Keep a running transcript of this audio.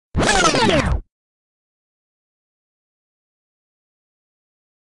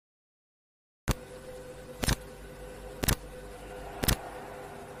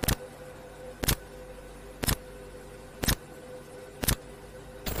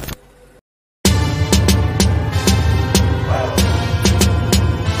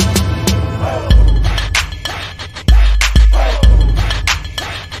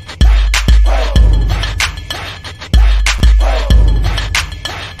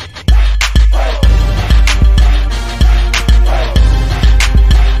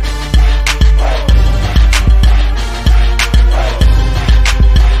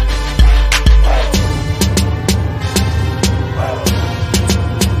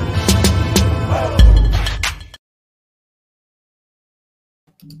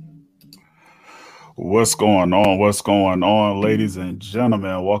What's going on? What's going on, ladies and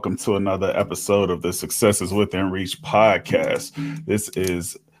gentlemen? Welcome to another episode of the Successes Within Reach podcast. This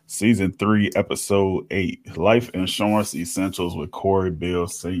is season 3, episode 8, Life Insurance Essentials with Cory, Beal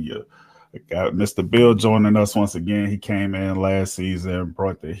Sr. Got Mr. Beal joining us once again. He came in last season,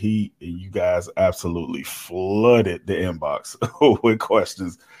 brought the heat, and you guys absolutely flooded the inbox with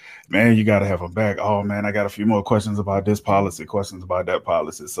questions. Man, you got to have him back. Oh, man, I got a few more questions about this policy, questions about that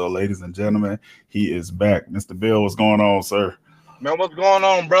policy. So, ladies and gentlemen, he is back. Mr. Beal, what's going on, sir? Man, what's going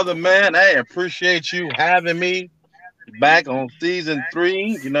on, brother, man? Hey, appreciate you having me back on season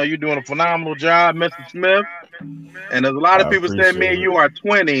 3. You know, you're doing a phenomenal job, Mr. Smith. And there's a lot of people saying me and you are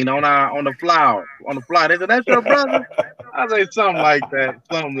twinning on the fly. They said, that's your brother? I say something like that.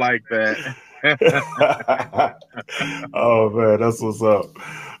 Oh, man, that's what's up.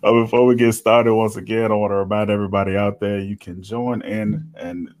 Before we get started, once again, I want to remind everybody out there, you can join in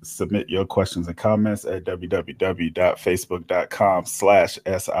and submit your questions and comments at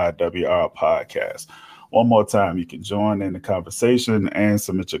www.facebook.com/SIWR podcast. One more time, you can join in the conversation and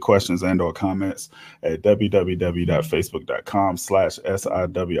submit your questions and or comments at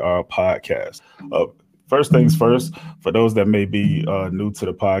www.facebook.com/SIWR podcast. First things first, for those that may be new to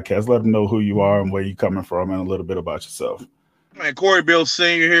the podcast, let them know who you are and where you're coming from and a little bit about yourself. Man, Cory Beal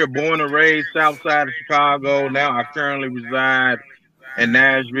Sr. here, born and raised south side of Chicago. Now I currently reside in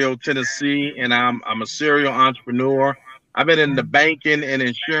Nashville, Tennessee, and I'm a serial entrepreneur. I've been in the banking and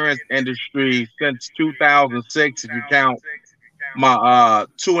insurance industry since 2006, if you count my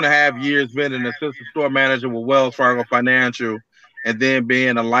 2.5 years being an assistant store manager with Wells Fargo Financial, and then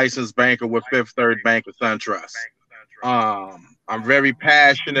being a licensed banker with Fifth Third Bank of SunTrust. I'm very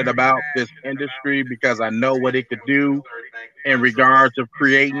passionate about this industry because I know what it could do in regards of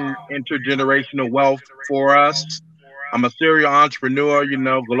creating intergenerational wealth for us. I'm a serial entrepreneur, you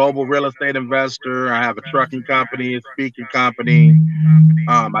know, global real estate investor. I have a trucking company, a speaking company.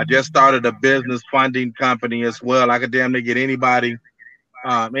 I just started a business funding company as well. I could damn near get anybody,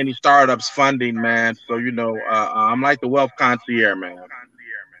 any startups funding, man. So, you know, I'm like the wealth concierge, man.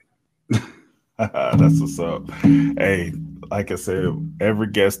 That's what's up. Hey, like I said, every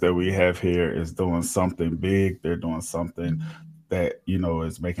guest that we have here is doing something big. They're doing something that, you know,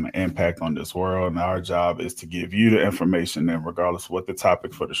 is making an impact on this world. And our job is to give you the information, and regardless of what the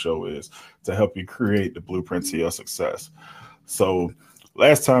topic for the show is, to help you create the blueprint to your success. So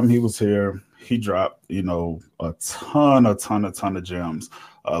last time he was here, he dropped, you know, a ton of gems,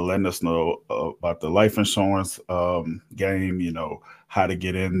 letting us know about the life insurance game, you know, how to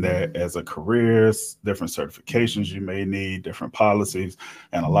get in there as a career, different certifications you may need, different policies.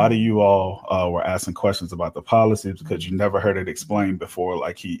 And a lot of you all were asking questions about the policies because you never heard it explained before,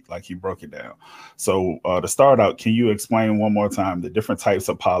 like he broke it down. So to start out, can you explain one more time the different types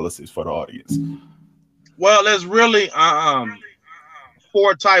of policies for the audience? Well, there's really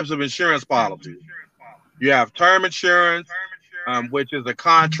 4 types of insurance policies. You have term insurance, which is a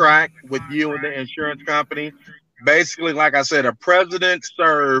contract with you and the insurance company. Basically, like I said, a president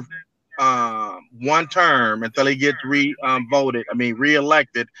served 1 term until he gets reelected.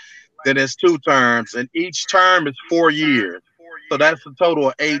 Then it's 2 terms, and each term is 4 years. So that's a total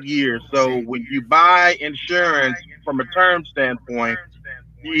of 8 years. So when you buy insurance from a term standpoint,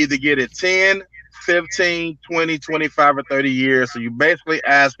 you either get it 10, 15, 20, 25, or 30 years. So you're basically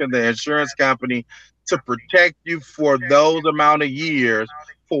asking the insurance company to protect you for those amount of years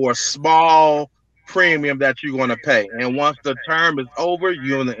for a small premium that you're going to pay. And once the term is over,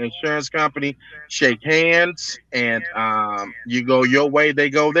 you and the insurance company shake hands, and you go your way, they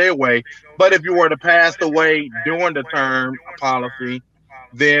go their way. But if you were to pass away during the term policy,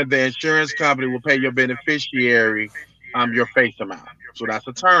 then the insurance company will pay your beneficiary your face amount. So that's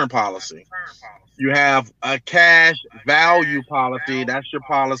a term policy. You have a cash value policy. That's your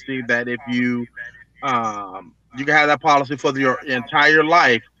policy that if you can have that policy for your entire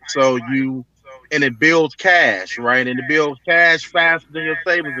life. So and it builds cash, right? And it builds cash faster than your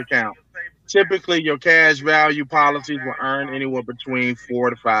savings account. Typically, your cash value policies will earn anywhere between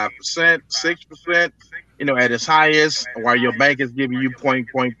 4 to 5%, 6%, at its highest, while your bank is giving you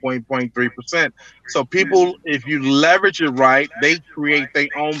 0.3%. So people, if you leverage it right, they create their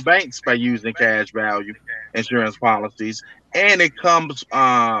own banks by using cash value insurance policies. And it comes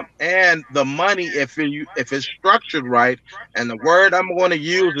and the money, if it's structured right, and the word I'm going to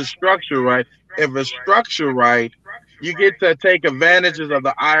use is structured right. If it's structured right, you get to take advantages of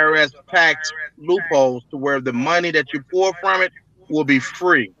the IRS tax loopholes to where the money that you pull from it will be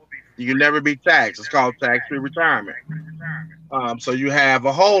free. You can never be taxed. It's called tax-free retirement. So you have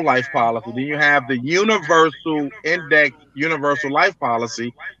a whole life policy. Then you have the universal index universal life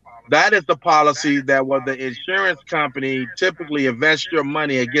policy. That is the policy that where the insurance company typically invests your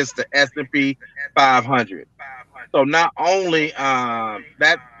money against the S&P 500. So not only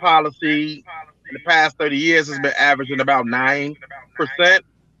that policy in the past 30 years has been averaging about 9%.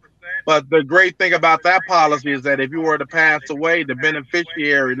 But the great thing about that policy is that if you were to pass away, the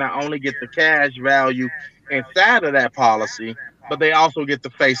beneficiary not only get the cash value inside of that policy, but they also get the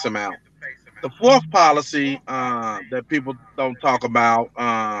face amount. The fourth policy that people don't talk about,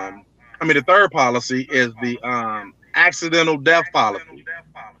 the third policy is the accidental death policy.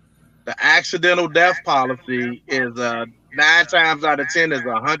 The accidental death policy is 9 times out of 10 is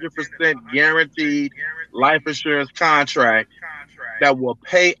 100% guaranteed life insurance contract that will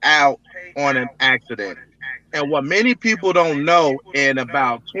pay out on an accident. And what many people don't know, in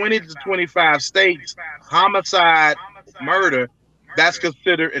about 20 to 25 states, homicide, murder, that's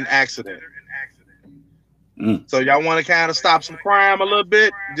considered an accident. Mm. So y'all want to kind of stop some crime a little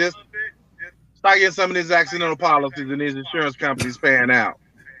bit? Just start getting some of these accidental policies and these insurance companies paying out.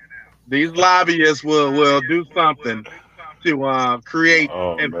 These lobbyists will do something to create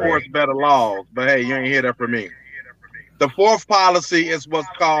Oh man. enforce better laws. But hey, you ain't hear that from me. The fourth policy is what's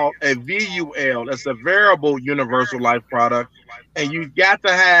called a VUL. It's a variable universal life product. And you got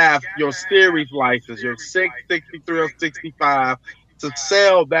to have your series license, your 663 or 65, to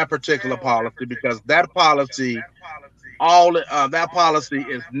sell that particular policy, because that policy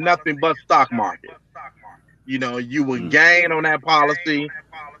is nothing but stock market. You will Mm. gain on that policy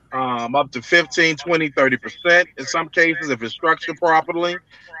up to 15, 20, 30% in some cases if it's structured properly.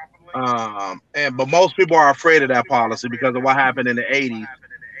 But most people are afraid of that policy because of what happened in the 80s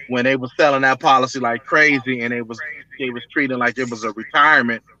when they were selling that policy like crazy, and they was treating like it was a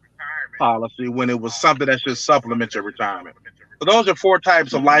retirement policy when it was something that should supplement your retirement. So those are four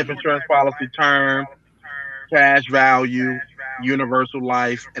types of life insurance policy: term, cash value, universal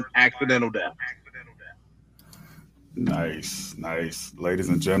life, and accidental death. Nice, nice. Ladies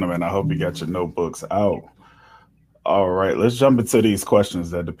and gentlemen, I hope you got your notebooks out. All right, let's jump into these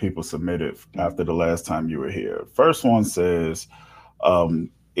questions that the people submitted after the last time you were here. First one says,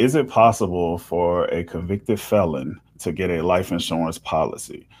 is it possible for a convicted felon to get a life insurance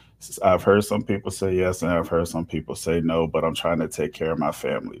policy? I've heard some people say yes, and I've heard some people say no, but I'm trying to take care of my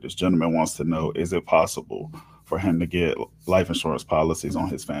family. This gentleman wants to know, is it possible for him to get life insurance policies on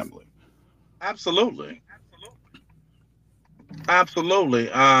his family? Absolutely. Absolutely.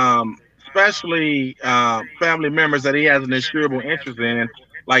 Especially family members that he has an insurable interest in.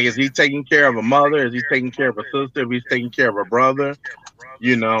 Like, is he taking care of a mother? Is he taking care of a sister? If he's taking care of a brother,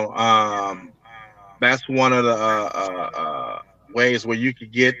 you know, that's one of the ways where you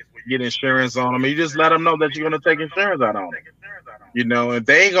could get insurance on them. You just let them know that you're going to take insurance out on them. And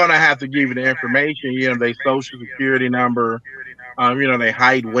they ain't gonna have to give you the information. Their social security number, their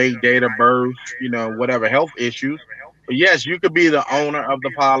height, weight, date of birth, whatever health issues. But yes, you could be the owner of the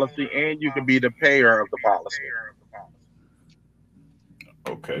policy and you could be the payer of the policy.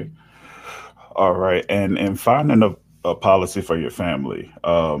 Okay. All right. And in finding a policy for your family,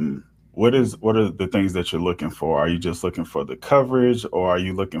 what are the things that you're looking for? Are you just looking for the coverage, or are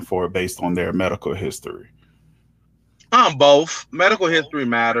you looking for it based on their medical history? Both. Medical history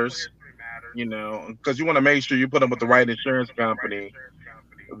matters, because you want to make sure you put them with the right insurance company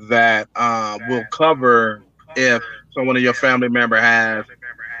that will cover if someone of your family member has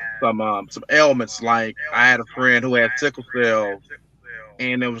some ailments. Like, I had a friend who had sickle cell,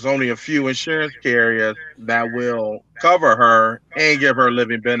 and there was only a few insurance carriers that will cover her and give her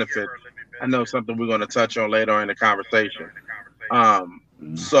living benefits. I know something we're going to touch on later in the conversation.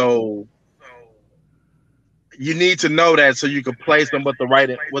 So you need to know that so you can place them with the right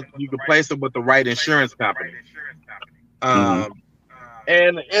insurance company. Mm-hmm. Um,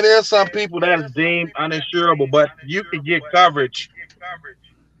 and it is some people that is deemed uninsurable, but you can get coverage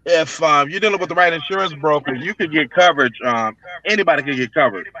If you're dealing with the right insurance broker, you could get coverage. Anybody can get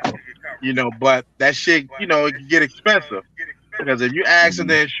covered, but that shit, it can get expensive because if you asking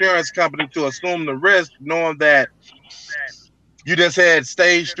the insurance company to assume the risk, knowing that you just had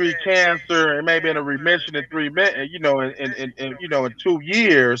stage three cancer and maybe in a remission in 3 minutes, in 2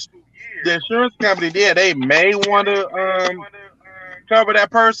 years, the insurance company, yeah, they may want to cover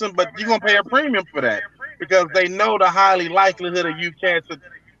that person, but you're gonna pay a premium for that because they know the highly likelihood of you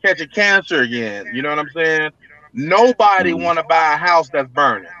catching cancer again. You know what I'm saying? Nobody want to buy a house that's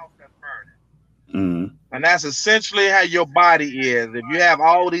burning, Mm. and that's essentially how your body is. If you have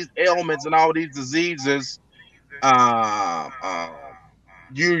all these ailments and all these diseases, um, um,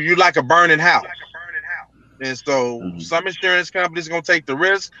 you like a burning house. And so some insurance companies gonna take the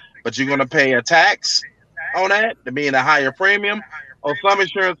risk, but you're gonna pay a tax on that to being a higher premium. Or some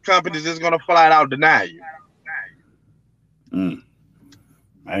insurance companies is gonna flat out deny you. Mm.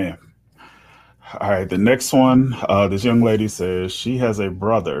 Man. All right, the next one. This young lady says she has a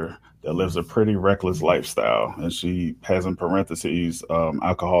brother that lives a pretty reckless lifestyle, and she has in parentheses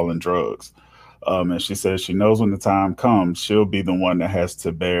alcohol and drugs. And she says she knows when the time comes, she'll be the one that has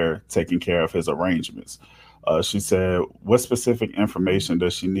to bear taking care of his arrangements. She said, "What specific information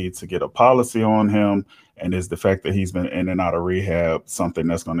does she need to get a policy on him? And is the fact that he's been in and out of rehab something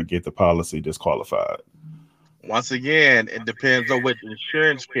that's going to get the policy disqualified?" Once again, it depends on which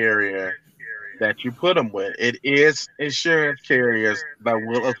insurance carrier that you put them with. It is insurance carriers that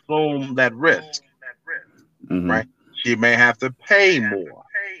will assume that risk, Mm-hmm. right? She may have to pay more,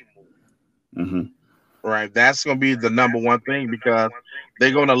 Mm-hmm. right? That's going to be the number one thing because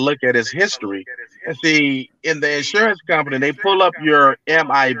they're going to look at his history. And see, in the insurance company, they pull up your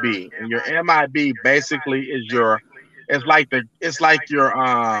MIB, and your MIB basically is it's like the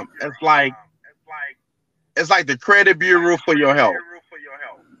credit bureau for your health.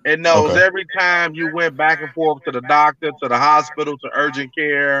 It knows Okay. every time you went back and forth to the doctor, to the hospital, to urgent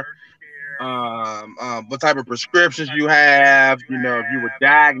care, what type of prescriptions you have, if you were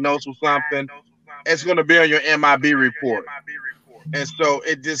diagnosed with something, it's going to be on your MIB report. And so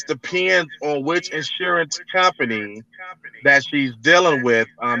it just depends on which insurance company that she's dealing with.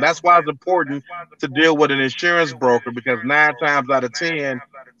 That's why it's important to deal with an insurance broker because 9 times out of 10,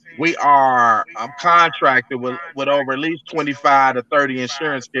 we are contracted with over at least 25 to 30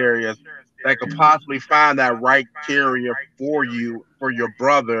 insurance carriers that could possibly find that right carrier for you, for your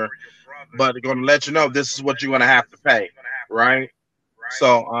brother, but they're going to let you know this is what you're going to have to pay, right?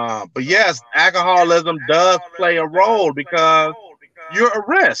 So, but yes, alcoholism does play a role because you're a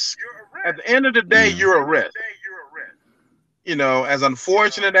risk. At the end of the day, you're a risk. As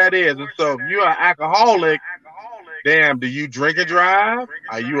unfortunate that is. And so, if you're an alcoholic, damn, do you drink and drive?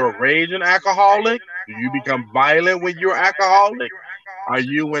 Are you a raging alcoholic? Do you become violent when you're alcoholic? Are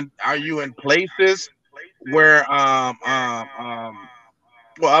you in places where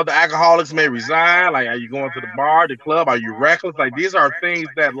well, other alcoholics may reside? Like, are you going to the bar, the club? Are you reckless? Like, these are things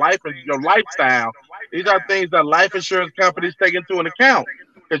that your lifestyle. These are things that life insurance companies take into an account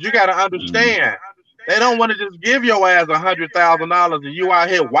because you got to understand they don't want to just give your ass $100,000 and you out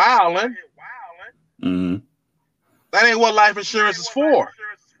here wilding. Mm-hmm. That ain't what life insurance is for.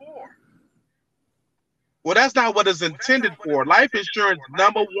 Well, that's not what it's intended for. Life insurance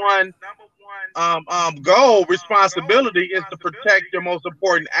number one goal responsibility is to protect your most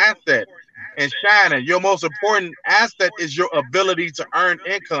important asset. And Shannon, your most important asset is your ability to earn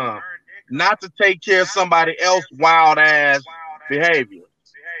income, not to take care of somebody else wild ass behavior.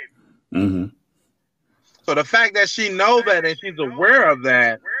 Mm-hmm. So the fact that she knows that and she's aware of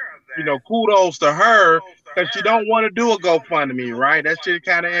that, kudos to her because she don't want to do a GoFundMe, right? That shit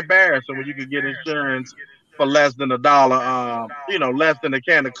kind of embarrassing when you can get insurance for less than $1, less than a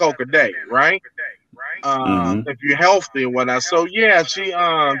can of Coke a day, right? Mm-hmm. If you're healthy and whatnot. So yeah, she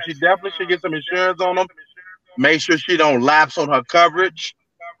definitely should get some insurance on them. Make sure she don't lapse on her coverage.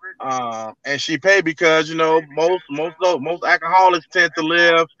 And she pay because most alcoholics tend to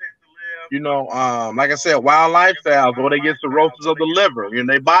live, like I said, wild lifestyles, or they get cirrhosis of the liver.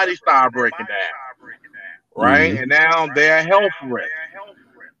 Their body start breaking down, right? Mm-hmm. And now they're a health risk.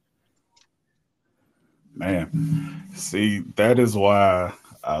 Man, see, that is why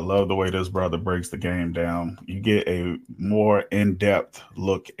I love the way this brother breaks the game down. You get a more in depth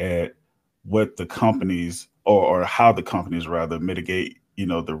look at what the companies or how the companies rather mitigate,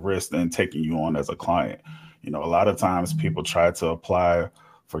 the risk and taking you on as a client. A lot of times people try to apply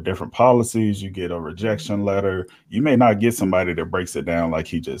for different policies. You get a rejection letter. You may not get somebody that breaks it down like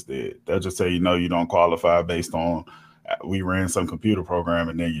he just did. They'll just say, you don't qualify based on we ran some computer program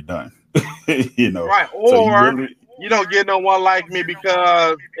and then you're done. you know. Right. So you Or really. you don't get no one like me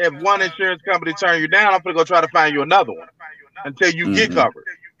because if one insurance company turn you down, I'm gonna go try to find you another one until you get Mm-hmm. covered.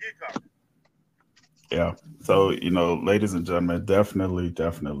 Yeah. So, ladies and gentlemen,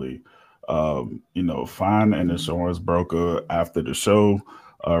 definitely, find an insurance broker after the show.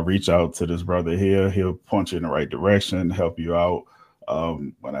 Reach out to this brother here. He'll point you in the right direction, help you out.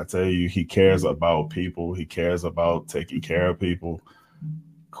 When I tell you he cares about people, he cares about taking care of people,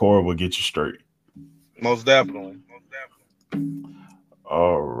 Cory will get you straight. Most definitely.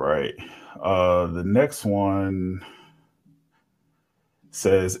 All right. The next one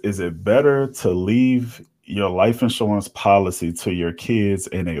says, is it better to leave your life insurance policy to your kids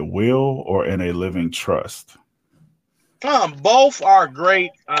in a will or in a living trust? Both are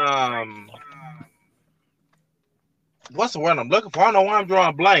great. What's the word I'm looking for? I don't know why I'm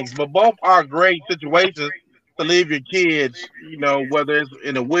drawing blanks, but both are great situations to leave your kids. Whether it's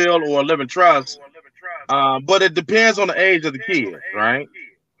in a will or a living trust. But it depends on the age of the kids, right?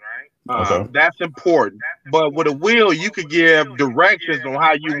 Okay. That's important. But with a will, you could give directions on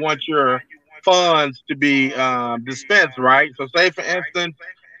how you want your funds to be dispensed, right? So, say for instance,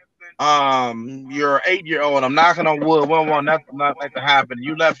 your 8 year old. I'm knocking on wood. We don't want nothing not like to happen.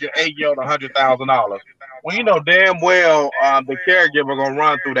 You left your 8 year old $100,000. Well, you know damn well the caregiver gonna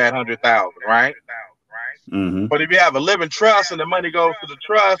run through that 100,000, right? Mm-hmm. But if you have a living trust and the money goes to the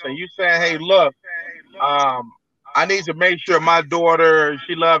trust, and you saying, "Hey, look, um, I need to make sure my daughter,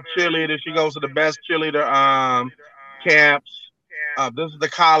 she loves cheerleader. She goes to the best cheerleader camps. This is the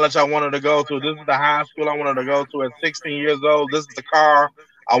college I want her to go to. This is the high school I want her to go to at 16 years old. This is the car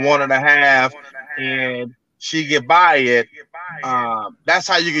I want her to have, and she get by it." That's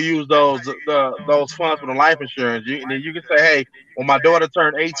how you can use those funds for the life insurance. And then you can say, "Hey, when my daughter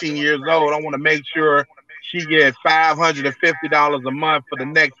turned 18 years old, I want to make sure she get $550 a month for the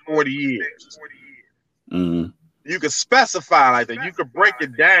next 40 years." Mm-hmm. You could specify like that. You could break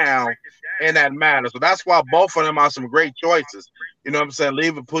it down in that manner. So that's why both of them are some great choices. You know what I'm saying?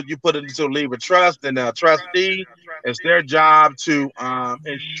 Put it into leave a trust, and a trustee, it's their job to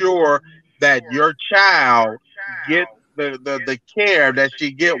ensure that your child get the care that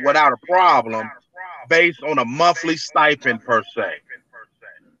she get without a problem based on a monthly stipend per se,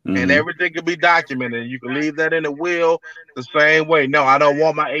 and Mm-hmm. everything can be documented. You can leave that in the will the same way. No, I don't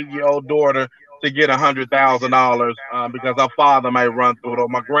want my 8 year old daughter to get $100,000 because her father may run through it or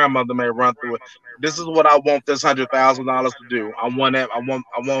my grandmother may run through it. This is what I want this $100,000 to do. I want it. I want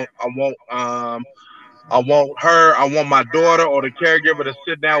her. I want my daughter or the caregiver to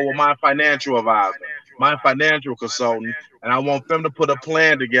sit down with my financial advisor, my financial consultant, and I want them to put a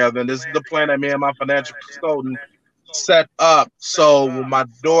plan together. And this is the plan that me and my financial consultant set up. So when my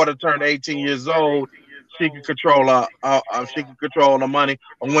daughter turned 18 years old, she could control the money.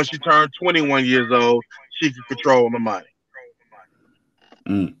 And when she turned 21 years old, she could control the money.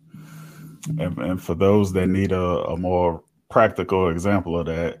 Mm. And for those that need a more practical example of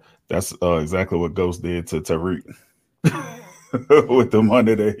that, that's exactly what Ghost did to Tariq with the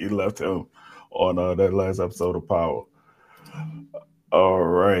money that he left him on that last episode of Power. All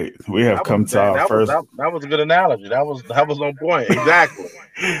right, we have That was come to that, our that was first. that, that was a good analogy. That was on point. Exactly.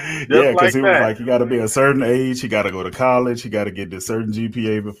 Just Yeah, because like he was that. like, he got to be a certain age, he got to go to college, he got to get this certain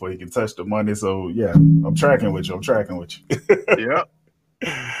GPA before he can touch the money. So yeah, I'm tracking with you. I'm tracking with you. Yep.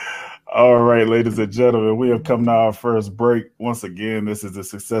 All right, ladies and gentlemen, we have come to our first break. Once again, this is the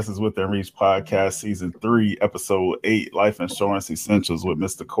Successes Within Reach podcast, season 3, episode 8, Life Insurance Essentials with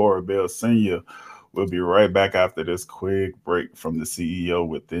Mr. Cory Beal Sr. We'll be right back after this quick break from the CEO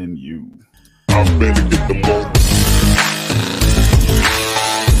within you. I'm ready to get the moment.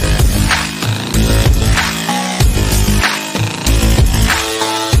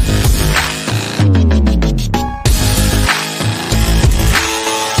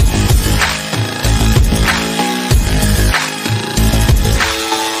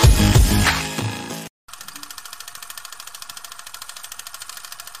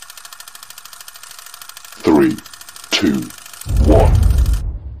 3, 2, 1.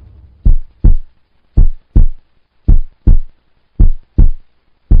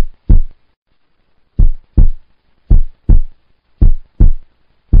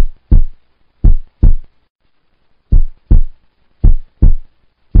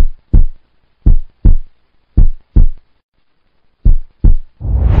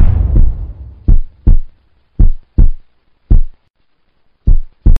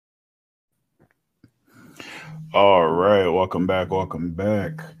 All right, welcome back. Welcome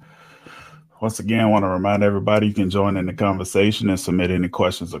back. Once again, I want to remind everybody you can join in the conversation and submit any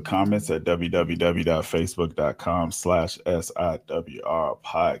questions or comments at www.facebook.com/SIWR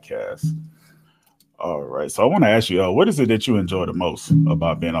podcast. All right. So I want to ask you, what is it that you enjoy the most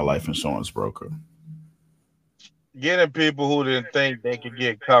about being a life insurance broker? Getting people who didn't think they could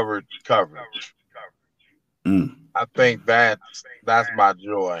get coverage. Mm, I think that's my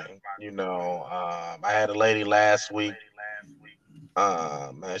joy. I had a lady last week.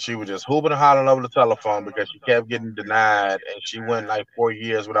 And she was just hooping and hollering over the telephone because she kept getting denied, and she went like 4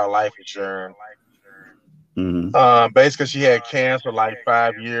 years without life insurance. mm, Basically, she had cancer like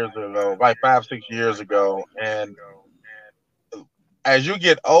 5 years ago, like 5, 6 years ago. And as you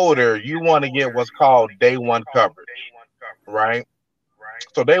get older, you want to get what's called day one coverage, right?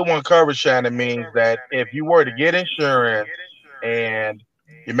 So day one coverage, Shannon, means that if you were to get insurance and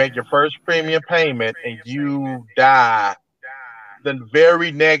you make your first premium payment and you die the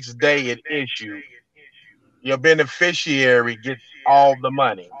very next day it issued, your beneficiary gets all the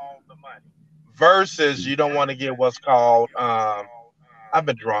money. Versus you don't want to get what's called I've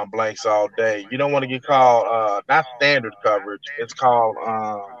been drawing blanks all day. You don't want to get called not standard coverage. It's called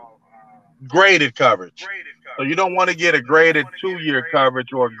graded coverage. So you don't want to get a graded 2 year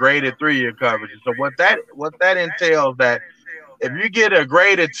coverage or a graded 3 year coverage. So what that entails that if you get a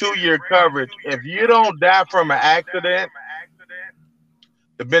graded 2 year coverage, if you don't die from an accident,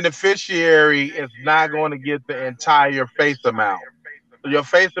 the beneficiary is not going to get the entire face amount. So your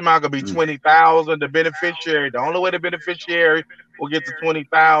face amount could be mm, 20,000. The beneficiary, the only way the beneficiary will get to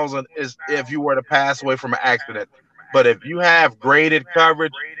 20,000 is if you were to pass away from an accident. But if you have graded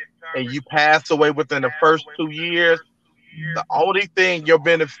coverage and you pass away within the first 2 years, the only thing your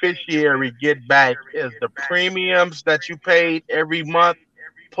beneficiary get back is the premiums that you paid every month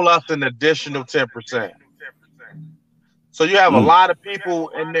plus an additional 10%. So you have a mm. lot of people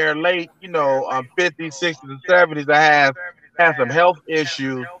in their late, 50s, 60s, and 70s that have some health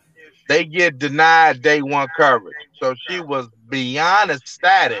issues. They get denied day one coverage. So she was beyond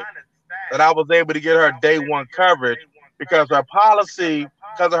ecstatic that I was able to get her day one coverage because her policy,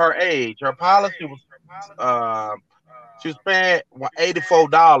 because of her age, her policy was she was paying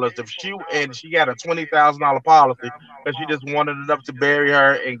 $84 if she got a $20,000 policy because she just wanted enough to bury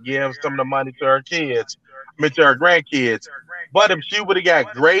her and give some of the money to her kids, I mean to her grandkids. But if she would have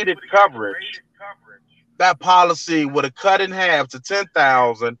got graded coverage, that policy would have cut in half to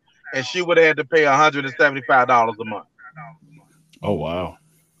 10,000, and she would have had to pay $175 a month. Oh wow.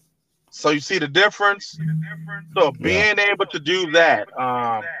 So you see the difference. So Yeah. being able to do that,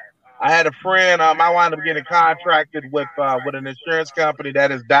 I had a friend. I wound up getting contracted with an insurance company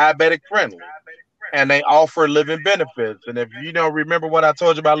that is diabetic friendly, and they offer living benefits. And if you don't remember what I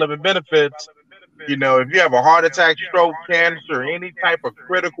told you about living benefits, if you have a heart attack, stroke, cancer, any type of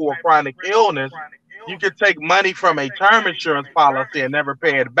critical or chronic illness, you can take money from a term insurance policy and never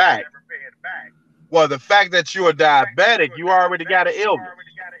pay it back. Well, the fact that you're diabetic, you already got an illness,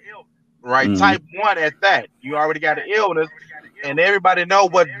 right? Mm, Type 1 at that. You already got an illness, and everybody know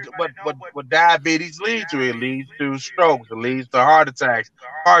what diabetes leads to. It leads to strokes, it leads to heart attacks,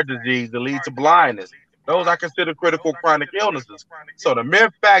 heart disease, it leads to blindness. Those I consider critical chronic illnesses. So the mere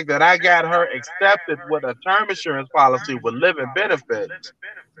fact that I got her accepted with a term insurance policy with living benefits,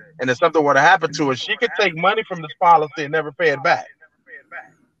 and if something were to happen to her, she could take money from this policy and never pay it back.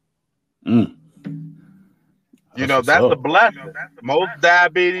 mm. That's what's That's a up. blessing. Most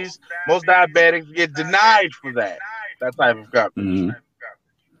diabetics get denied for that type of coverage. Mm,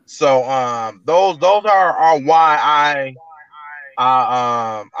 So those are why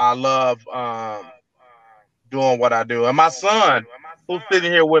I love doing what I do. And my son, who's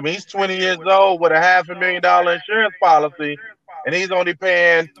sitting here with me, he's 20 years old with a $500,000 insurance policy, and he's only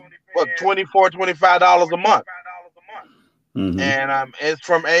paying what 24, $25 a month. mm-hmm. And it's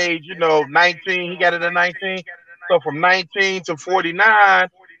from age 19. He got it at 19, so from 19 to 49,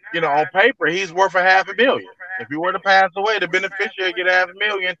 on paper he's worth a $500,000. If he were to pass away, the beneficiary get a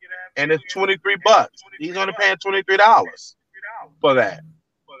 $500,000, and it's $23. He's only paying $23 for that.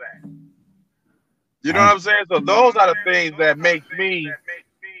 You know what Dang. I'm saying? So those are the things that makes me,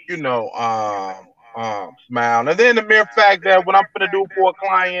 smile. And then the mere fact that what I'm gonna do for a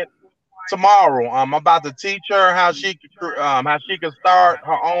client tomorrow, I'm about to teach her how she can start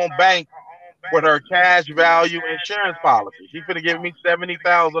her own bank with her cash value insurance policy. She's gonna give me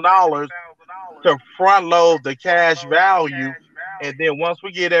 $70,000 to front load the cash value. And then once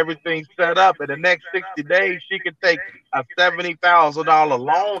we get everything set up in the next 60 days, she can take a $70,000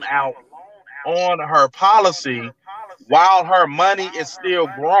 loan out on her policy while her money is still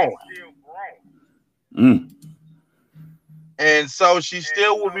growing. Mm. And so she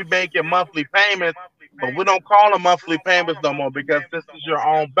still will be making monthly payments, but we don't call them monthly payments no more because this is your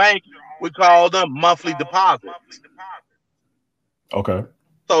own bank. We call them monthly deposits. Okay.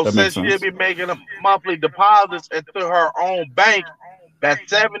 So That makes since she'll sense. be making a monthly deposits into her own bank, that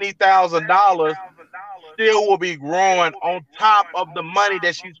 $70,000 still will be growing on top of the money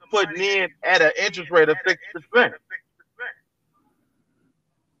that she's putting in at an interest rate of 6%.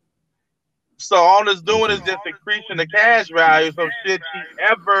 So all it's Which doing is is just increasing the cash value. So should she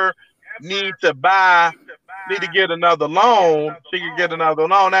ever need to need to get another loan, she can get another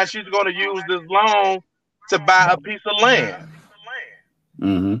loan. Now she's going to use this loan to buy a piece of land.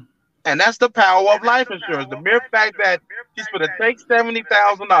 mm-hmm. And that's the power of life insurance. The mere fact that she's going to take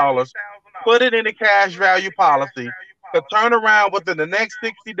 $70,000, put it in a cash value policy, to turn around within the next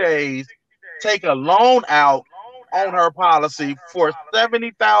 60 days, take a loan out on her policy for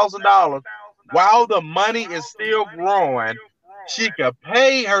 $70,000 while the money is still growing. She could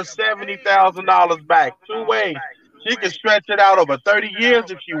pay her $70,000 back two ways. She can stretch it out over 30 years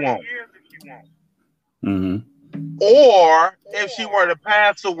if she wants. Mm-hmm. Or if she were to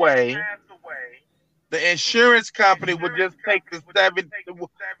pass away, the insurance company would just take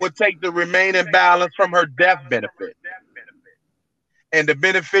would take the remaining balance from her death benefit, and the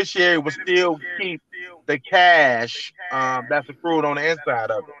beneficiary would still keep the cash that's accrued on the inside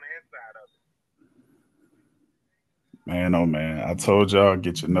of it. Man, oh man, I told y'all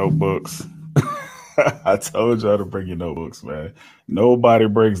get your notebooks. I told y'all to bring your notebooks, man. Nobody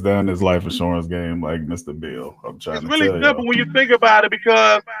breaks down this life insurance game like Mr. Bill. I'm trying It's to really tell simple y'all. when you think about it,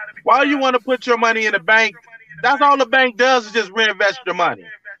 because while you want to put your money in the bank, that's all the bank does is just reinvest your money.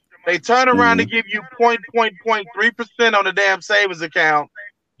 They turn around to Mm-hmm. give you 0.3% on the damn savings account,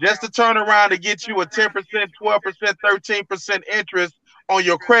 just to turn around to get you a 10%, 12%, 13% interest on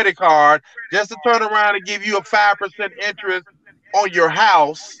your credit card, just to turn around and give you a 5% interest on your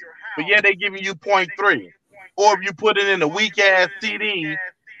house, but yeah, they giving you 0.3. Or if you put it in a weak ass CD,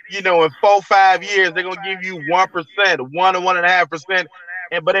 in 4, 5 years, they're gonna give you 1%, 1 or 1.5%,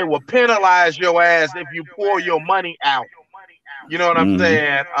 and but they will penalize your ass if you pour your money out. You know what I'm Mm-hmm.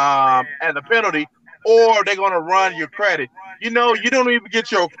 saying? As a penalty, or they're gonna run your credit. You don't even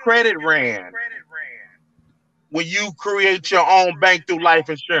get your credit ran when you create your own bank through life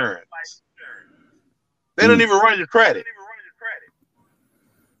insurance. They don't Mm. even run your credit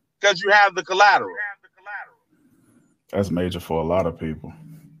because you have the collateral. That's major for a lot of people,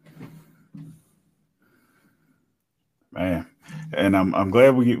 man. And I'm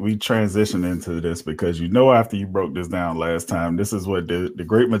glad we transitioned into this, because after you broke this down last time, this is what the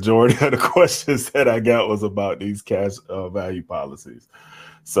great majority of the questions that I got was about these cash value policies.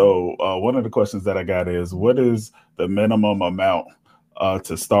 So one of the questions that I got is, what is the minimum amount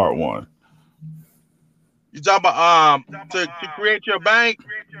to start one? You talk about to create your bank.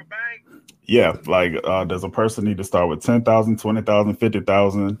 Yeah, like does a person need to start with 10,000, 20,000,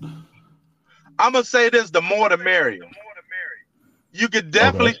 50,000? I'm gonna say this: the more the merrier. You could Okay.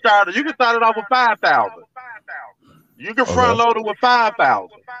 definitely start it. You can start it off with 5,000. You can front Okay. load it with 5,000.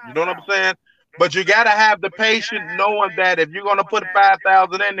 You know what I'm saying? But you gotta have the patience, knowing that if you're gonna put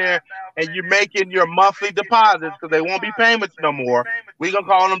 5,000 in there and you're making your monthly deposits, because they won't be payments no more. We gonna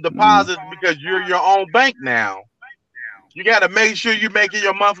call them Mm. deposits because you're your own bank now. You gotta make sure you're making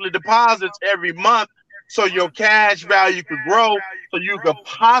your monthly deposits every month so your cash value could grow. So you could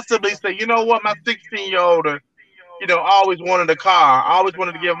possibly say, you know what, my 16-year-old, always wanted a car. I always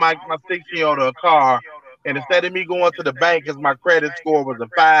wanted to give my 16-year-old a car. And instead of me going to the bank because my credit score was a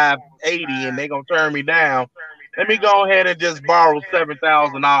 580 and they gonna turn me down, let me go ahead and just borrow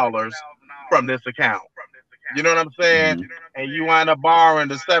 $7,000 from this account. You know what I'm saying? Mm-hmm. And you wind up borrowing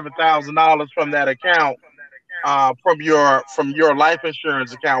the $7,000 from that account, from your life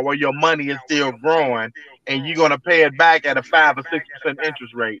insurance account where your money is still growing, and you're going to pay it back at a 5 or 6%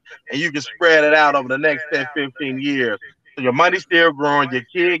 interest rate, and you can spread it out over the next 10, 15 years. So your money's still growing, your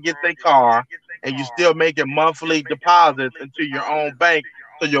kid gets a car, and you're still making monthly deposits into your own bank,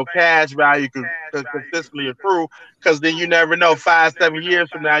 so your cash value could consistently accrue. Because then you never know, 5, 7 years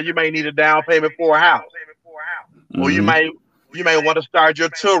from now, you may need a down payment for a house, or you Mm-hmm. may want to start your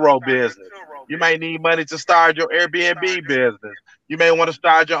Turo business. You might need money to start your Airbnb business. You may want to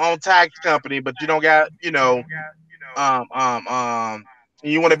start your own tax company, but you don't got, um, um, um,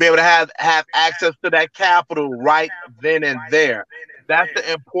 you want to be able to have access to that capital right then and there. That's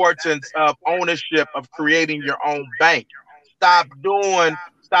the importance of ownership, of creating your own bank. Stop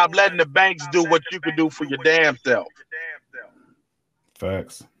letting the banks do what you could do for your damn self.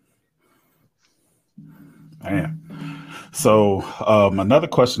 Facts. Man. So another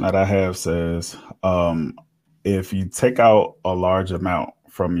question that I have says, if you take out a large amount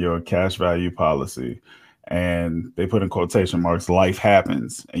from your cash value policy, and they put in quotation marks, life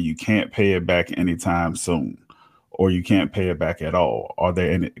happens and you can't pay it back anytime soon, or you can't pay it back at all? Are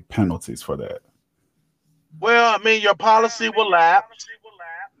there any penalties for that? Well, I mean, your policy will lapse,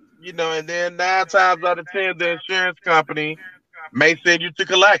 and then 9 times out of 10, the insurance company may send you to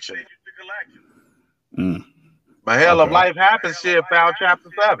collections. Mm, But hell, if okay. life happens, shit, file Chapter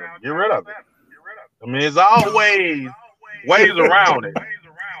 7. Get rid of it. I mean, there's always ways around it.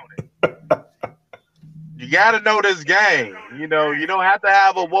 You got to know this game. You don't have to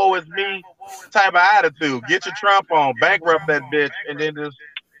have a woe is me type of attitude. Get your Trump on, bankrupt that bitch, and then just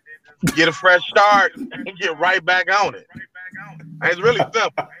get a fresh start and get right back on it. And it's really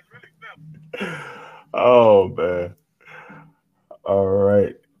simple. Oh man. All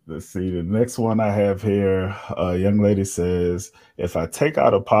right. Let's see. The next one I have here, a young lady says, if I take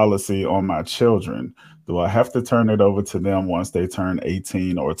out a policy on my children, do I have to turn it over to them once they turn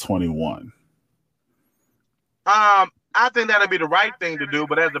 18 or 21? I think that'd be the right thing to do,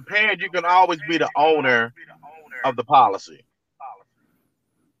 but as a parent, you can always be the owner of the policy.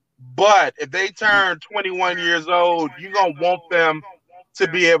 But if they turn 21 years old, you're gonna want them to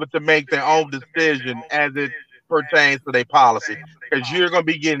be able to make their own decision as it pertains to their policy, because you're gonna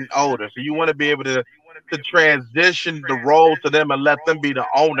be getting older. So you want to be able to transition the role to them and let them be the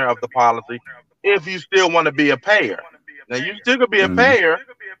owner of the policy if you still want to be a payer. Now you still could be a Hmm. payer,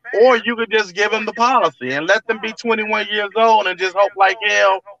 or you could just give them the policy and let them be 21 years old and just hope like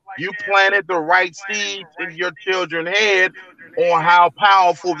hell you planted the right seeds in your children's head on how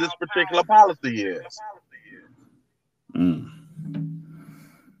powerful this particular policy is. Mm.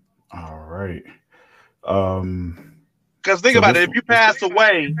 All right. Um, Because think so about it, this, if you pass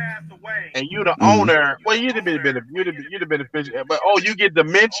away and you the mhm. owner, well, you'd have beneficiary, but you get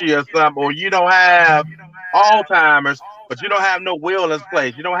dementia or something, or you don't have Alzheimer's, but you don't have no will in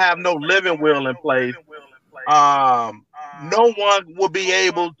place, you don't have no living will in place. No one will be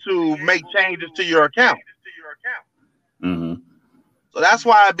able to make changes to your account. Mhm. So that's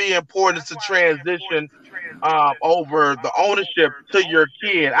why it'd be important to transition over the ownership to your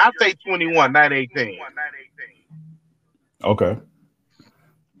kid. I say 21, not 18. Okay,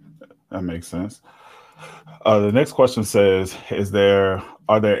 that makes sense. The next question says, "Is there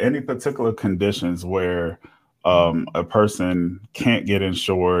are there any particular conditions where a person can't get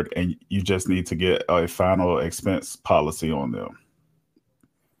insured, and you just need to get a final expense policy on them?"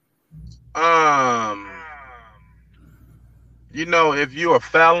 Um, if you're a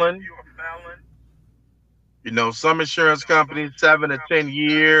felon, some insurance companies 7 to 10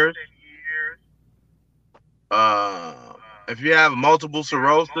 years. Uh, if you have multiple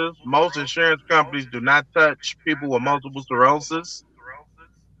sclerosis, most insurance companies do not touch people with multiple sclerosis.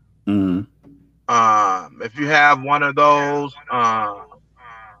 Hmm. If you have one of those,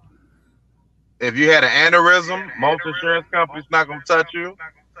 if you had an aneurysm, most insurance companies not gonna touch you,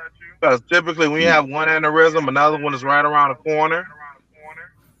 because typically when you have one aneurysm, another one is right around the corner.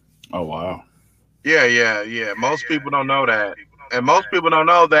 Oh wow. Yeah, yeah, yeah. Most people don't know that, and most people don't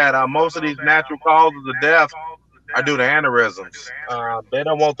know that most of these natural causes of death are due to aneurysms. They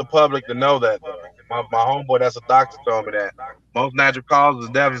don't want the public to know that though. My homeboy, that's a doctor, told me that most natural causes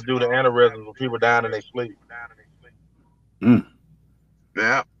of death is due to aneurysms when people dying in their sleep. Mm,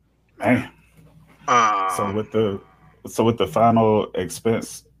 Yeah. man. So Um. with the final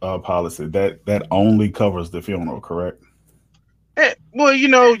expense policy, that only covers the funeral, correct? Well,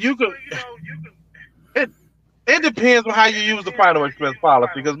 you could. It it depends on how you use the final expense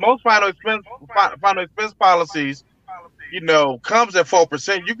policy, because most final expense policies, comes at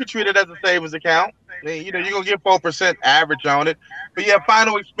 4%. You can treat it as a savings account. You're gonna get 4% average on it. But yeah,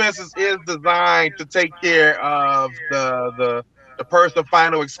 final expenses is designed to take care of the personal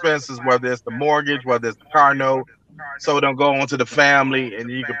final expenses, whether it's the mortgage, whether it's the car note, so it don't go onto the family and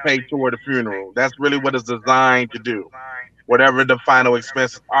you can pay toward the funeral. That's really what it's designed to do. Whatever the final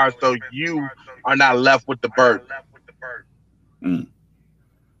expenses are, so you are not left with the burden. Mm,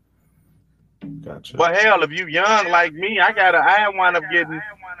 gotcha. But hell, if you young like me, I wound up getting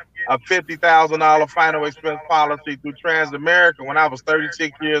a $50,000 final expense policy through Transamerica when I was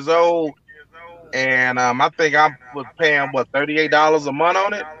 36 years old, and I think I was paying what $38 a month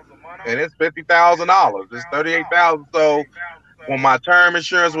on it, and it's $50,000. It's 38,000. So when my term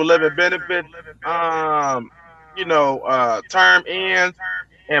insurance with living benefits, um, term ends,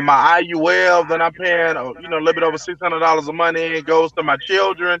 and my IUL, then I'm paying, a little bit over $600 a month, and it goes to my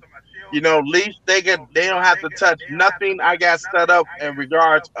children. At least they don't have to touch nothing I got set up in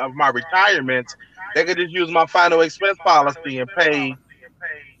regards of my retirements. They could just use my final expense policy and pay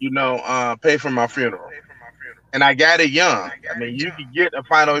for my funeral. And I got it young. I mean, you could get a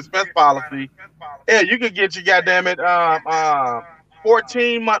final expense policy. Yeah, you could get your goddamn it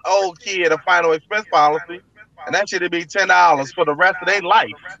 14-month-old kid a final expense policy. and that should be $10 for the rest of their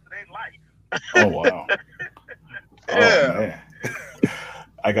life. Oh wow. Oh Yeah, man.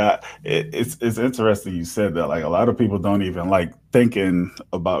 I got it's interesting you said that. Like a lot of people don't even like thinking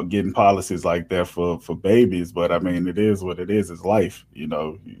about getting policies like that for babies, but I mean it is what it is. It's life, you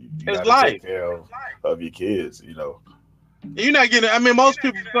know. You it's got to life. take care of your kids, you know. You're not getting. I mean, most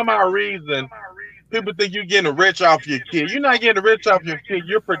people, for some odd reason, people think you're getting rich off your kid. You're not getting rich off your kid.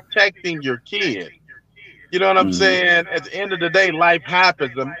 You're protecting your kid. You know what I'm Hmm. saying? At the end of the day, life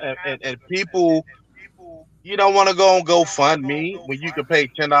happens, and people, you don't want to go on GoFundMe when you can pay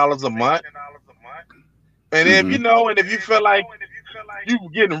 $10 a month. And if Hmm. you know, and if you feel like you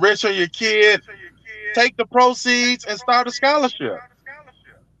getting rich on your kid, take the proceeds and start a scholarship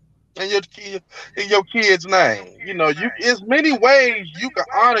in your kid's name. You know, you there's many ways you can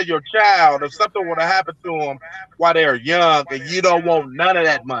honor your child if something were to happen to them while they're young and you don't want none of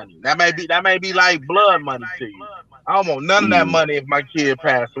that money. That may be like blood money to you. I don't want none of that Hmm. money if my kid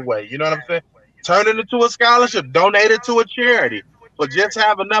passed away. You know what I'm saying? Turn it into a scholarship, donate it to a charity, but just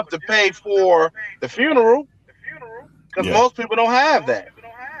have enough to pay for the funeral because Yeah. most people don't have that.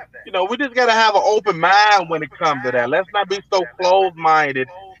 You know, we just got to have an open mind when it comes to that. Let's not be so closed minded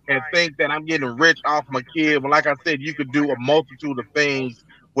and think that I'm getting rich off my kid. When, like I said, you could do a multitude of things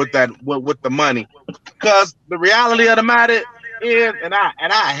with that with the money. Because the reality of the matter is, and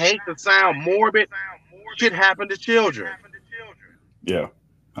I hate to sound morbid, shit happened to children. Yeah.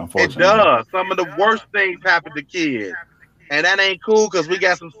 It Unfortunately. does. Some of the worst things happen to kids. And that ain't cool because we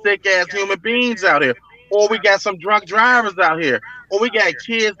got some sick ass human beings out here. Or we got some drunk drivers out here. Or we got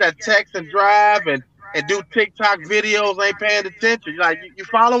kids that text and drive and do TikTok videos, ain't paying attention. Like you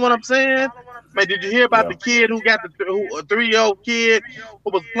follow what I'm saying? Man, did you hear about Yeah. the kid who got a 3-year-old kid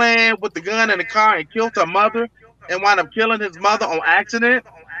who was playing with the gun in the car and killed her mother and wound up killing his mother on accident?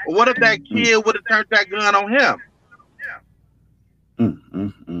 Or what if that Mm, kid would have turned that gun on him? mm,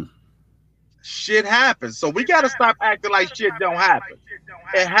 mm, mm. Shit happens. So we got to stop acting like shit don't happen.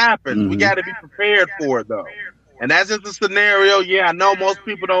 It happens. We Hmm. got to be prepared for it though. And that's just a scenario. Yeah, I know most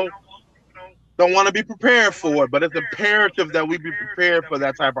people don't want to be prepared for it, but it's imperative that we be prepared for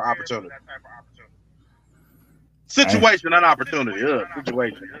that type of opportunity. Hey. Situation, not opportunity.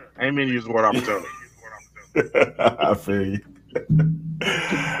 Situation. I ain't mean to use the word opportunity. I feel you.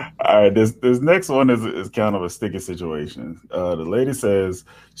 All right, this next one is kind of a sticky situation. The lady says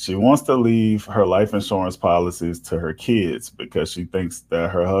she wants to leave her life insurance policies to her kids because she thinks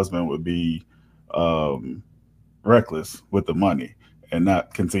that her husband would be um, reckless with the money and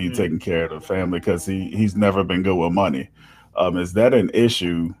not continue Mm. taking care of the family because he's never been good with money. Is that an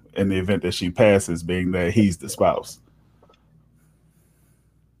issue in the event that she passes, being that he's the spouse?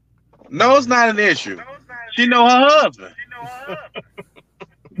 No, it's not an issue. She know her husband.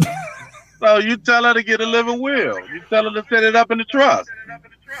 So you tell her to get a living will. You tell her to set it up in the trust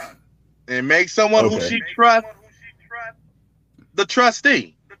and make someone who Okay. she trusts the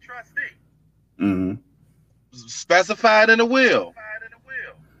trustee. Hmm. Specified in the will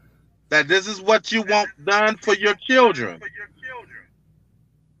that this is what you want done for your children.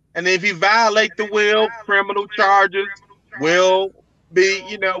 And if you violate the will, criminal charges will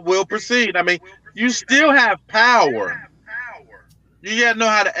will proceed. I mean, you still have power. You got to know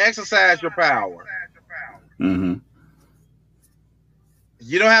how to exercise your power. Hmm.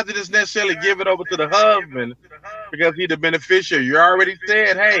 You don't have to just necessarily give it over to the husband because he's the beneficiary. You already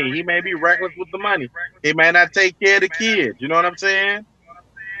said, hey, he may be reckless with the money. He may not take care of the kids. You know what I'm saying?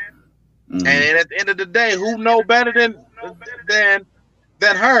 Hmm. And at the end of the day, who know better than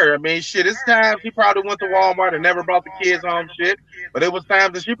than her? I mean, shit, it's times he probably went to Walmart and never brought the kids home shit. But it was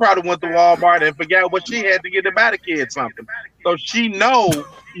times that she probably went to Walmart and forgot what she had to get to buy the kids something. So she know,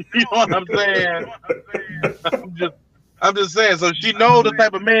 you know what I'm saying? I'm just I'm just saying. So she knows the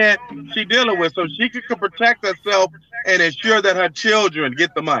type of man she dealing with. So she can protect herself and ensure that her children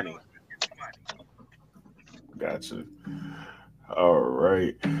get the money. Gotcha. All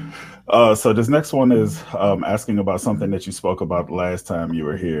right. So this next one is asking about something that you spoke about the last time you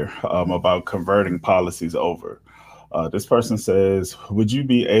were here, about converting policies over. This person says, would you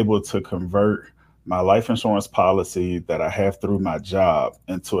be able to convert my life insurance policy that I have through my job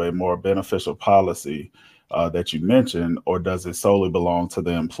into a more beneficial policy that you mentioned, or does it solely belong to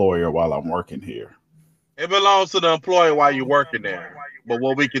the employer while I'm working here? It belongs to the employer while you're working there. But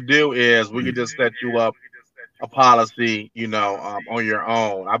what we could do is we could just set you up a policy, on your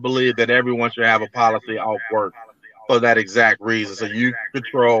own. I believe that everyone should have a policy off work for that exact reason. So you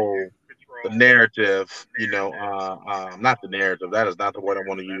control the narrative, not the narrative. That is not the word I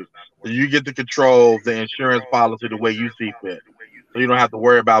want to use. So you get to control the insurance policy the way you see fit. so you don't have to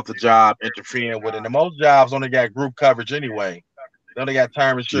worry about the job interfering with it. And most jobs only got group coverage anyway. They only got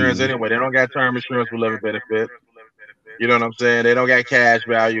term insurance Mm-hmm. anyway. They don't got term insurance with living benefits. You know what I'm saying? They don't got cash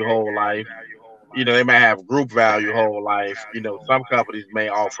value whole life. They may have group value whole life. Some companies may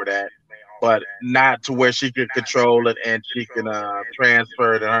offer that, but not to where she can control it and she can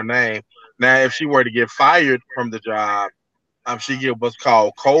transfer it in her name. Now, if she were to get fired from the job, she get what's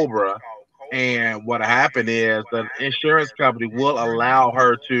called Cobra, and what happened is the insurance company will allow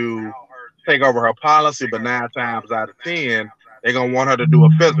her to take over her policy, but 9 times out of 10, they're gonna want her to do a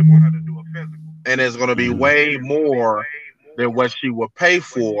physical, and it's gonna be way more than what she would pay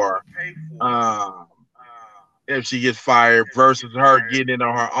for. Um, if she gets fired versus her getting it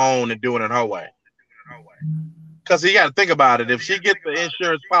on her own and doing it her way. Because you got to think about it. If she gets the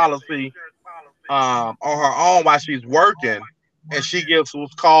insurance policy on her own while she's working, and she gets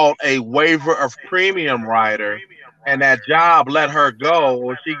what's called a waiver of premium rider, and that job let her go,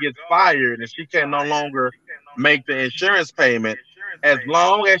 or she gets fired and she can no longer make the insurance payment, as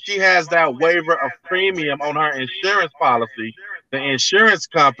long as she has that waiver of premium on her insurance policy, the insurance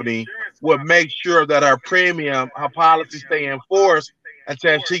company would make sure that her policy stay in force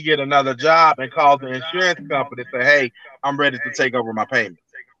until she get another job and call the insurance company and say, hey, I'm ready to take over my payment.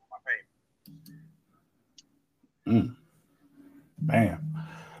 Mm. Man,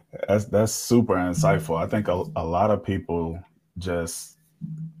 that's super insightful. I think a lot of people just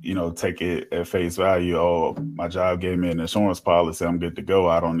take it at face value. Oh, my job gave me an insurance policy. I'm good to go.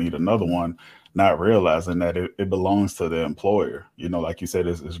 I don't need another one. Not realizing that it belongs to the employer. Like you said,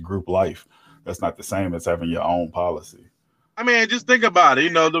 it's group life. That's not the same as having your own policy. I mean, just think about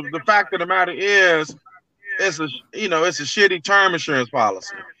it. The fact of the matter is, it's a shitty term insurance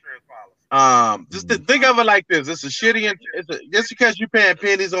policy. Just to Mm-hmm. think of it like this: it's a shitty. Just because you're paying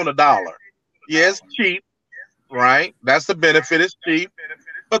pennies on a dollar, yeah, it's cheap, right? That's the benefit. It's cheap,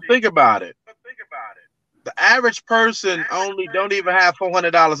 but think about it. The average person only don't even have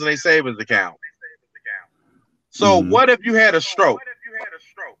 $400 in their savings account. So Mm-hmm. what if you had a stroke?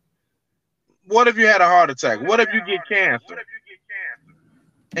 What if you had a heart attack? What if you get cancer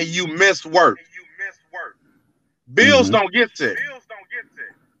and you miss work? Bills Mm-hmm. don't get sick,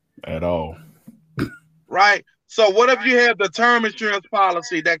 At all. right? So what if you have the term insurance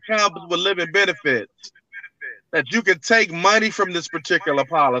policy that comes with living benefits, that you can take money from this particular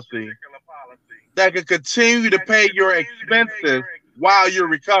policy that can continue to pay your expenses while you're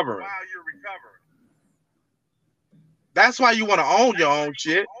recovering? That's why you want to own your own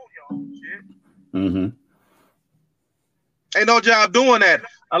shit. Mm-hmm. Ain't no job doing that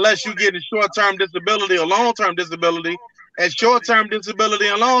unless you get a short-term disability or long-term disability. And short-term disability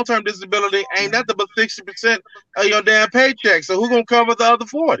and long-term disability ain't nothing but 60% of your damn paycheck. So who gonna cover the other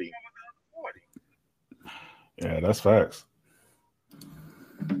 40? Yeah, that's facts.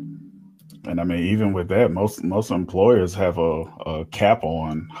 And I mean, even with that, most employers have a cap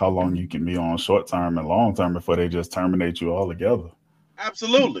on how long you can be on short term and long term before they just terminate you altogether.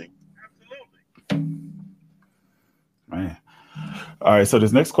 Absolutely. Man. All right. So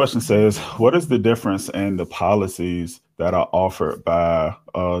this next question says, what is the difference in the policies that are offered by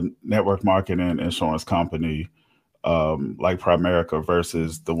a network marketing insurance company like Primerica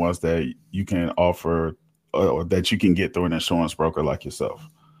versus the ones that you can offer or that you can get through an insurance broker like yourself?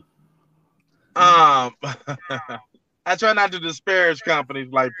 Um, I try not to disparage companies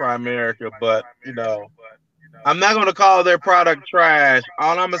like Primerica, but I'm not going to call their product trash.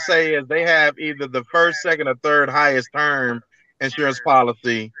 All I'm gonna say is they have either the first, second, or third highest term insurance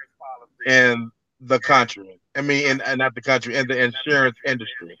policy in the country. I mean, in not the country, in the insurance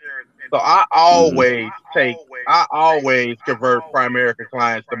industry. So Mm-hmm. I always convert Primerica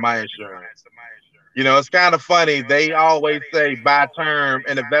clients to my insurance. It's kind of funny. They always say buy term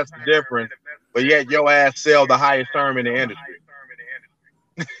and invest the difference, but yet your ass sell the highest term in the industry.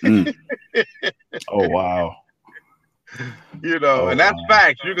 Mm. Oh wow. Oh And that's wow.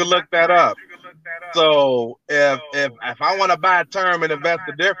 facts. You can look that up. So if I want to buy a term and invest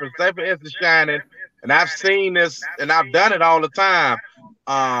the difference, say for instance, Shining, and I've seen this and I've done it all the time.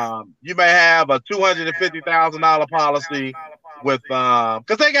 You may have a $250,000 policy with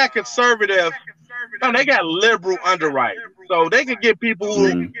because they got conservative, no, they got liberal underwriting, so they can get people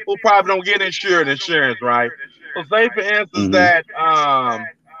Mm. who probably don't get insurance, right? So say for instance Mm-hmm. that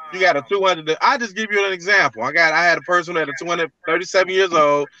you got a 200. I just give you an example. I had a person who had a 237 years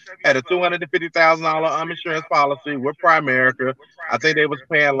old, had a $250,000 insurance policy with Primerica. I think they was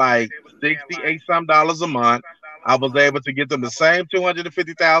paying like 68 some dollars a month. I was able to get them the same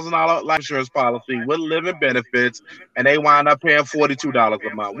 $250,000 life insurance policy with living benefits, and they wind up paying $42 a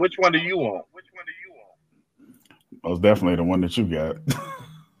month. Which one do you want? most definitely the one that you got.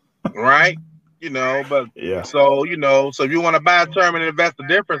 right? But Yeah. so if you want to buy a term and invest the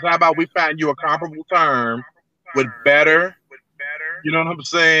difference, how about we find you a comparable term with better, you know what I'm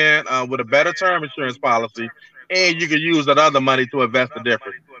saying, with a better term insurance policy, and you can use that other money to invest the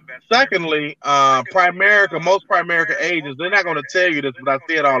difference. Secondly, most Primerica agents, they're not going to tell you this, but I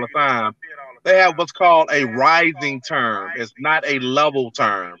see it all the time. They have what's called a rising term. It's not a level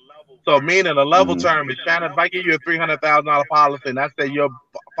term. So meaning a level Hmm. term is, Shannon, if I give you a $300,000 policy and I say your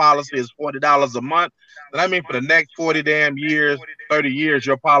policy is $40 a month, then I mean for the next 40 damn years, 30 years,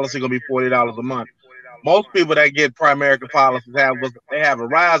 your policy gonna be $40 a month. Most people that get Primerica policies they have a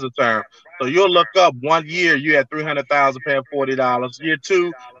riser term. So you'll look up 1 year you had 300,000 paying $40. Year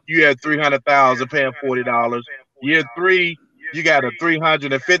two, you had 300,000 paying $40. Year three, you got a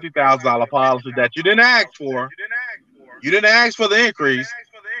 $350,000 policy that you didn't ask for. You didn't ask for the increase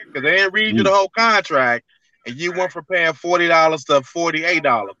because they didn't read you the whole contract, and you went from paying $40 to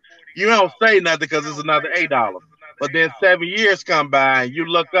 $48. You don't say nothing because it's another $8. But then 7 years come by and you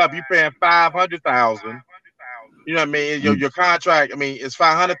look up, you paying 500,000. You know what I mean? Your contract, I mean, it's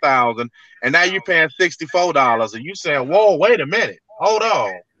 500,000, and now you paying $64, and you saying, "Whoa, wait a minute, hold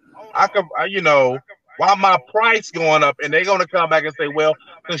on, I could, why my price going up?" And they're gonna come back and say, "Well,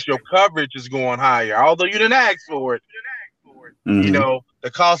 since your coverage is going higher, although you didn't ask for it, Hmm.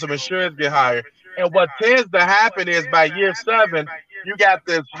 the cost of insurance get higher." And what tends to happen is by year seven, you got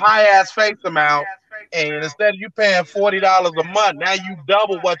this high ass face amount, and instead of you paying $40 a month, now you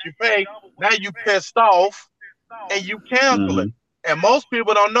double what you pay. Now you pissed off and you cancel it. Hmm. And most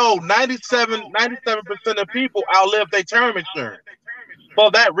people don't know 97% of people outlive their term insurance.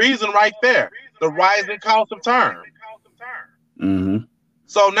 For that reason right there, the rising cost of term. Hmm.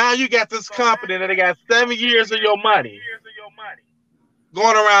 So now you got this company that they got 7 years of your money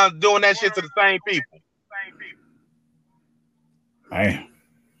going around doing that shit to the same people. Man.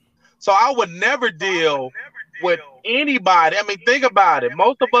 So I would never deal with anybody. I mean, think about it.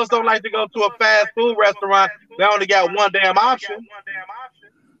 Most of us don't like to go to a fast food restaurant. They only got one damn option.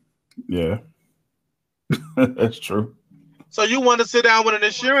 Yeah. That's true. So you want to sit down with an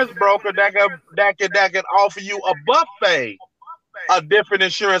insurance broker that can offer you a buffet of different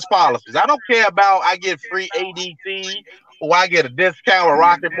insurance policies. I don't care about I get free ADT or I get a discount with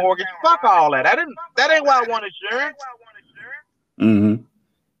Rocket Mortgage. Fuck all that. That ain't why I want insurance. Hmm.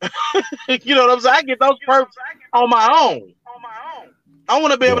 You know what I'm saying? I get those perks on my own. I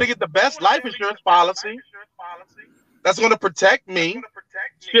want to be able Yeah. to get the best life insurance policy that's going to protect me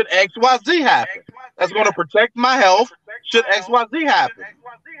should XYZ happen. That's going to protect my health should XYZ happen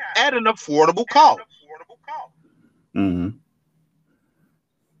at an affordable cost. Hmm.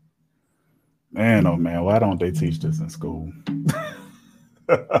 Man, oh man, why don't they teach this in school?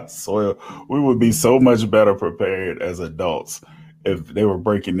 So we would be so much better prepared as adults if they were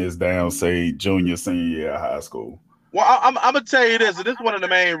breaking this down, say junior, senior year of high school. Well, I'm gonna tell you this, and this is one of the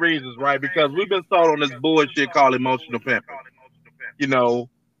main reasons, right? Because we've been sold on this bullshit called emotional pimping. You know,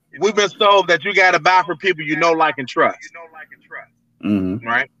 we've been sold that you got to buy for people you know, like, and trust, Hmm.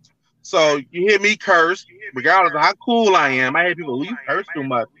 right? So you hear me curse, regardless of how cool I am. I hear people, "Well, you curse too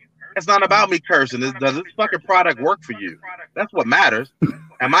much." It's not about me cursing. Does this fucking product work for you? That's what matters.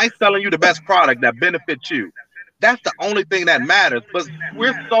 Am I selling you the best product that benefits you? That's the only thing that matters. But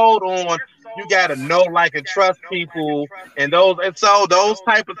we're sold on you got to know, like, and trust people, and so those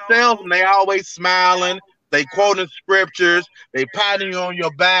type of salesmen, they always smiling, they quoting scriptures, they patting you on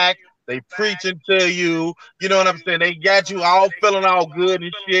your back, they preaching to you. You know what I'm saying? They got you all feeling all good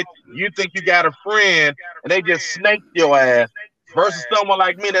and shit. You think you got a friend, and they just snake your ass. Versus someone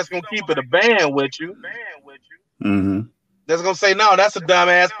like me that's gonna keep it a band with you, Hmm. that's gonna say, "No, that's a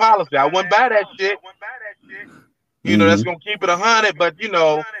dumbass policy. I wouldn't buy that shit." That's Hmm. gonna keep it 100. But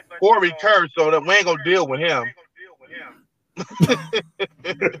Cory cursed, so that we ain't gonna deal with him.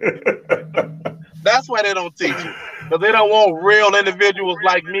 That's why they don't teach it, because they don't want real individuals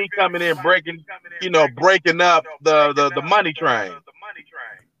like me coming in breaking up the money train.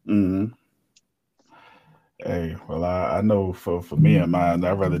 Hmm. Hey, well, I know for me and mine,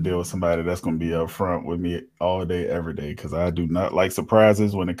 I'd rather deal with somebody that's going to be upfront with me all day, every day, because I do not like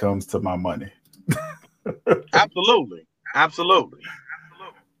surprises when it comes to my money. Absolutely, absolutely.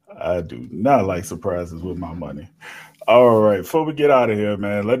 I do not like surprises with my money. All right, before we get out of here,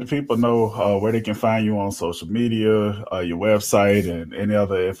 man, let the people know where they can find you on social media, your website, and any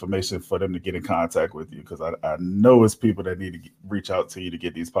other information for them to get in contact with you. Because I know it's people that need to reach out to you to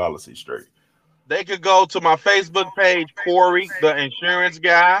get these policies straight. They could go to my Facebook page, Cory, the insurance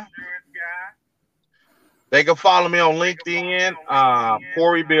guy. They can follow me on LinkedIn,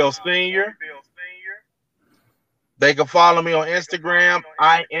 Cory Beal Senior. They can follow me on Instagram.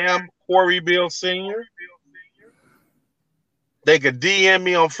 I am Cory Beal Sr. They could DM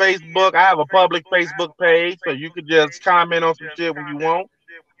me on Facebook. I have a public Facebook page, so you could just comment on some shit when you want.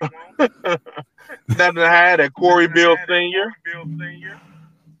 Nothing to hide at Cory Bill Sr.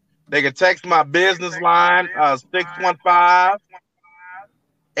 They can text my business line, 615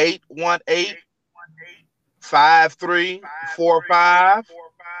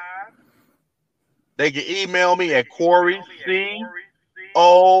 They can email me at Cory,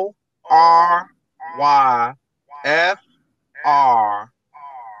 CORYSR at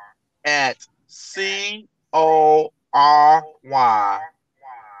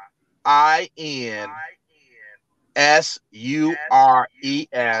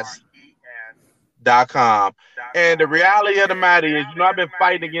And the reality of the matter is, I've been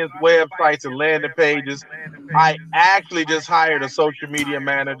fighting against websites and landing pages. I actually just hired a social media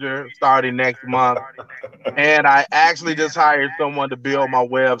manager starting next month. And I actually just hired someone to build my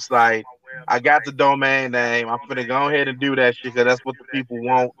website. I got the domain name. I'm finna go ahead and do that shit because that's what the people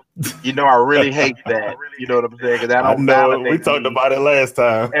want. I really hate that. You know what I'm saying? Because that I don't know we validate talked me about it last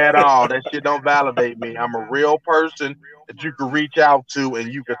time. at all. That shit don't validate me. I'm a real person that you can reach out to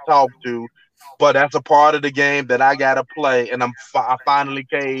and you can talk to. But that's a part of the game that I gotta play, and I finally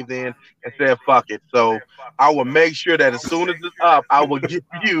caved in and said fuck it. So I will make sure that as soon as it's up, I will give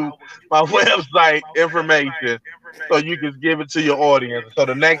you my website information so you can give it to your audience. So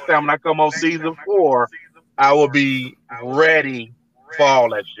the next time when I come on season 4, I will be ready for all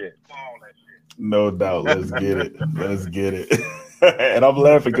that shit. No doubt. Let's get it. Let's get it. And I'm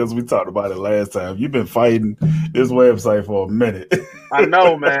laughing because we talked about it last time. You've been fighting this website for a minute. I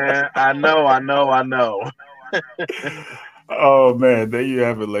know, man. I know. I know. I know. Oh man, there you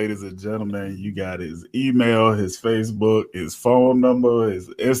have it, ladies and gentlemen. You got his email, his Facebook, his phone number, his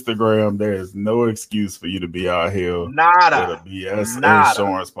Instagram. There is no excuse for you to be out here with a Nada. BS Nada.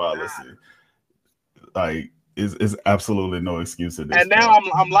 insurance policy. Like, is absolutely no excuse at this And now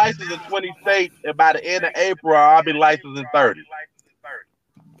point. I'm licensed in 20 states, and by the end of April, I'll be licensed in 30.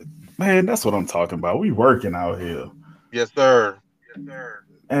 Man, that's what I'm talking about. We working out here. Yes, sir.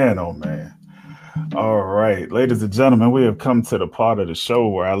 Man, oh man. All right, ladies and gentlemen, we have come to the part of the show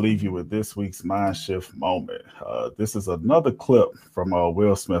where I leave you with this week's mind shift moment. This is another clip from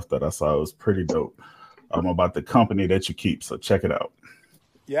Will Smith that I saw. It was pretty dope. About the company that you keep. So check it out.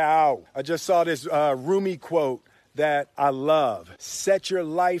 Yeah, I just saw this Rumi quote that I love. Set your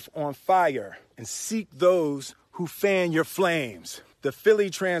life on fire and seek those who fan your flames. The Philly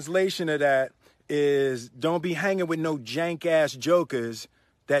translation of that is don't be hanging with no jank ass jokers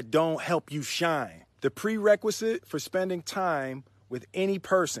that don't help you shine. The prerequisite for spending time with any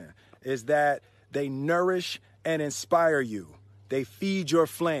person is that they nourish and inspire you. They feed your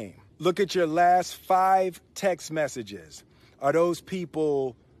flame. Look at your last 5 text messages. Are those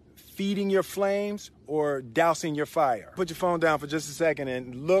people feeding your flames or dousing your fire? Put your phone down for just a second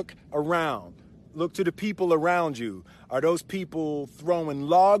and look around. Look to the people around you. Are those people throwing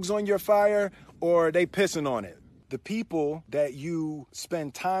logs on your fire or are they pissing on it? The people that you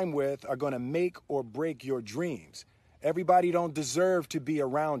spend time with are going to make or break your dreams. Everybody don't deserve to be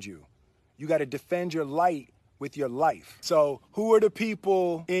around you. You got to defend your light with your life. So who are the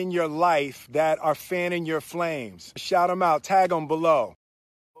people in your life that are fanning your flames? Shout them out. Tag them below.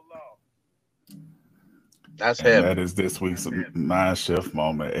 That's And heavy. that is this week's mind shift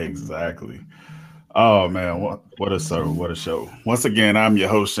moment. Exactly. Oh man, what a show! What a show! Once again, I'm your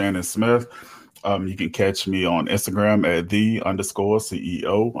host Shannon Smith. You can catch me on Instagram at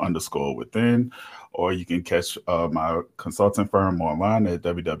the_CEO_within, or you can catch my consulting firm online at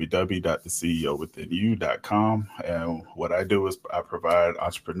www.theceowithinyou.com. And what I do is I provide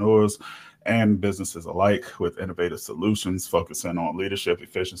entrepreneurs and businesses alike with innovative solutions focusing on leadership,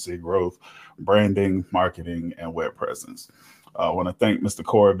 efficiency, growth, branding, marketing, and web presence. I want to thank Mr.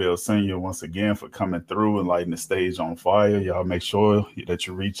 Cory Bill Sr. once again for coming through and lighting the stage on fire. Y'all make sure that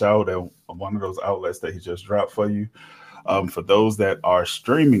you reach out at one of those outlets that he just dropped for you. For those that are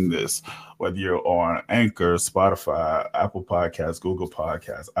streaming this, whether you're on Anchor, Spotify, Apple Podcasts, Google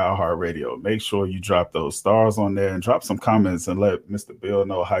Podcasts, iHeartRadio, make sure you drop those stars on there and drop some comments and let Mr. Bill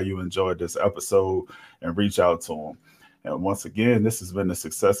know how you enjoyed this episode and reach out to him. And once again, this has been the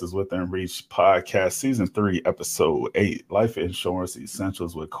Successes Within Reach podcast, season 3, episode 8, Life Insurance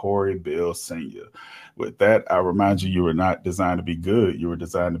Essentials with Cory Bill Sr. With that, I remind you, you were not designed to be good. You were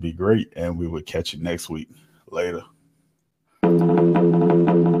designed to be great. And we will catch you next week. Later.